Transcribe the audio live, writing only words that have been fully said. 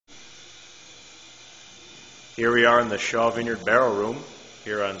Here we are in the Shaw Vineyard barrel room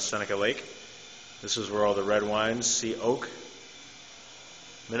here on Seneca Lake. This is where all the red wines see oak,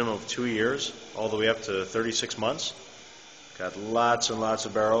 minimum of 2 years, all the way up to 36 months. Got lots and lots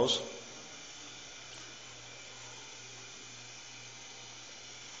of barrels.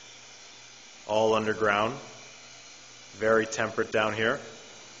 All underground, very temperate down here.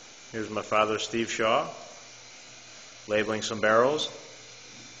 Here's my father, Steve Shaw, labeling some barrels.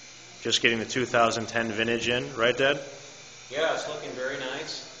 Just getting the 2010 vintage in, right, Dad? Yeah, it's looking very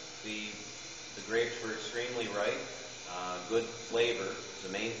nice. The grapes were extremely ripe. Good flavor is the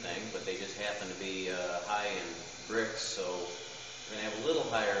main thing, but they just happen to be high in bricks, so we're going to have a little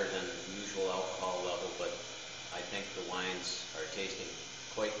higher than usual alcohol level, but I think the wines are tasting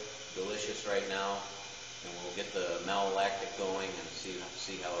quite delicious right now, and we'll get the malolactic going and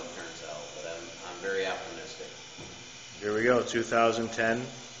see how it turns out. But I'm very optimistic. Here we go, 2010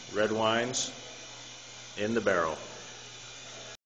 red wines in the barrel.